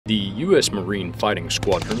The U.S. Marine Fighting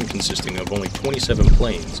Squadron, consisting of only 27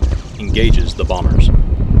 planes, engages the bombers.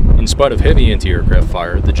 In spite of heavy anti-aircraft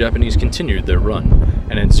fire, the Japanese continued their run,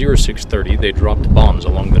 and at 0630 they dropped bombs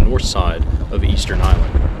along the north side of Eastern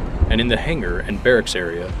Island, and in the hangar and barracks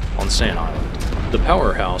area on Sand Island. The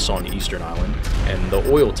powerhouse on Eastern Island and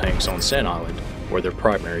the oil tanks on Sand Island were their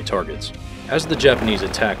primary targets. As the Japanese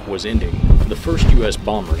attack was ending, the first U.S.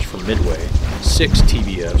 bombers from Midway, 6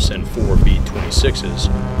 TBFs and 4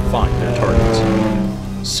 B-26s, find their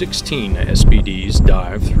targets. 16 SBDs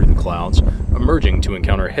dive through the clouds, emerging to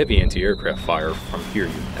encounter heavy anti-aircraft fire from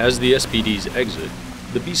Hiryu. As the SBDs exit,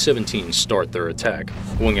 the B-17s start their attack,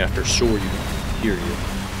 going after Soryu,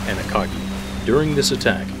 Hiryu, and Akagi. During this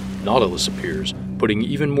attack, Nautilus appears, putting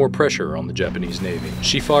even more pressure on the Japanese Navy.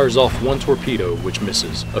 She fires off one torpedo, which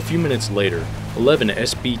misses. A few minutes later, 11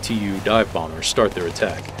 SBTU dive bombers start their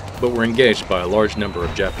attack, but were engaged by a large number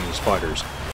of Japanese fighters,